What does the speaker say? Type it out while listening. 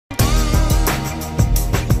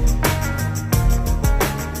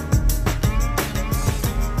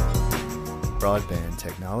broadband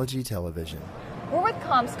technology television. We're with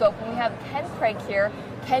CommScope and we have Ken Craig here.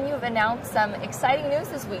 Ken, you've announced some exciting news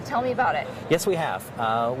this week. Tell me about it. Yes, we have.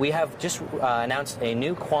 We have just announced a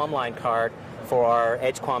new QAM line card for our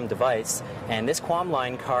Edge QAM device, and this QAM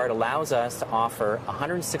line card allows us to offer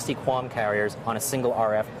 160 QAM carriers on a single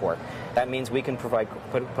RF port. That means we can put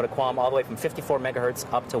a QAM all the way from 54 megahertz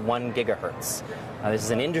up to 1 gigahertz. This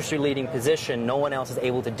is an industry-leading position. No one else is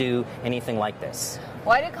able to do anything like this.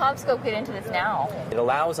 Why did CommScope get into this now? It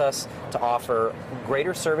allows us to offer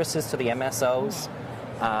greater services to the MSOs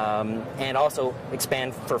and also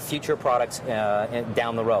expand for future products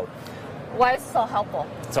down the road. Why is this all helpful?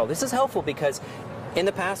 So this is helpful because in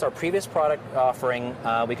the past, our previous product offering,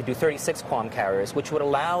 we could do 36 QAM carriers, which would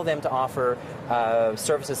allow them to offer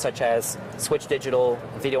services such as switch digital,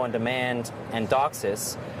 video on demand, and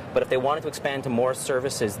DLxS. But if they wanted to expand to more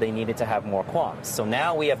services, they needed to have more QAMs. So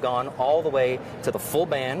now we have gone all the way to the full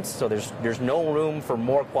band, so there's no room for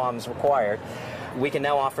more QAMs required. We can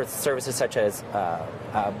now offer services such as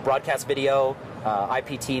broadcast video,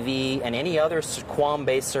 IPTV, and any other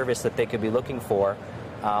QAM-based service that they could be looking for,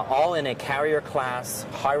 all in a carrier-class,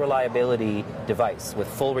 high-reliability device with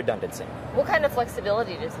full redundancy. What kind of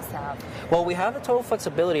flexibility does this have? Well, we have the total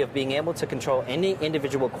flexibility of being able to control any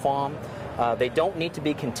individual QAM. They don't need to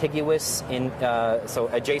be contiguous, so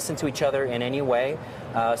adjacent to each other in any way.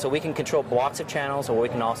 So we can control blocks of channels, or we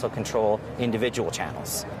can also control individual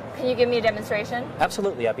channels. Can you give me a demonstration?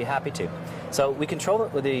 Absolutely, I'd be happy to. So we control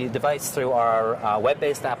the device through our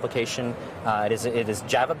web-based application. It is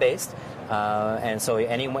Java-based, and so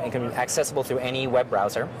it can be accessible through any web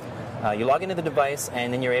browser. You log into the device,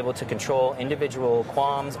 and then you're able to control individual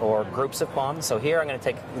QAMs or groups of QAMs. So here I'm going to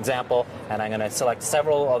take an example, and I'm going to select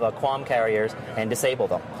several of the QAM carriers and disable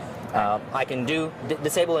them. I can do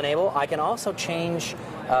disable enable. I can also change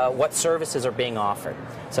what services are being offered.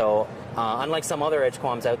 So unlike some other Edge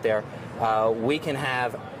QAMs out there, we can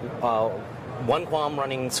have one QAM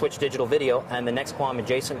running switch digital video, and the next QAM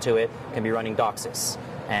adjacent to it can be running DLxS.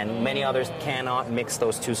 And many others cannot mix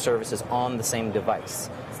those two services on the same device.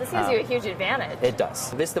 So this gives you a huge advantage. It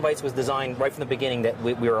does. This device was designed right from the beginning that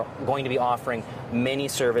we were going to be offering many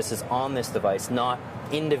services on this device, not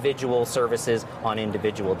individual services on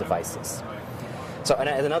individual devices. So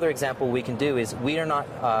another example we can do is we're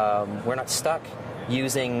not stuck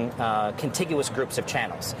using contiguous groups of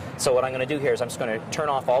channels. So what I'm going to do here is I'm just going to turn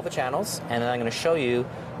off all the channels, and then I'm going to show you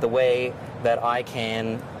the way that I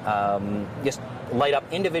can just light up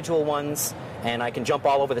individual ones, and I can jump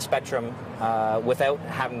all over the spectrum without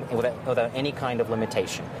any kind of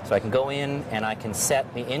limitation. So I can go in and I can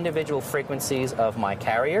set the individual frequencies of my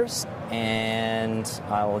carriers, and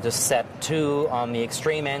I will just set 2 on the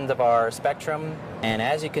extreme end of our spectrum. And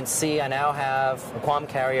as you can see, I now have a QAM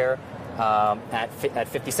carrier at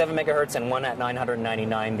 57 megahertz and one at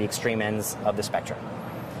 999, the extreme ends of the spectrum.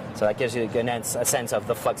 So that gives you a sense of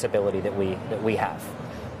the flexibility that we have.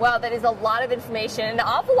 Well, that is a lot of information and an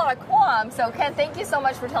awful lot of QAM. So, Ken, thank you so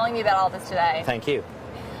much for telling me about all this today. Thank you.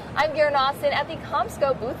 I'm Garen Austin at the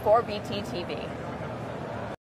CommScope booth for BTTV.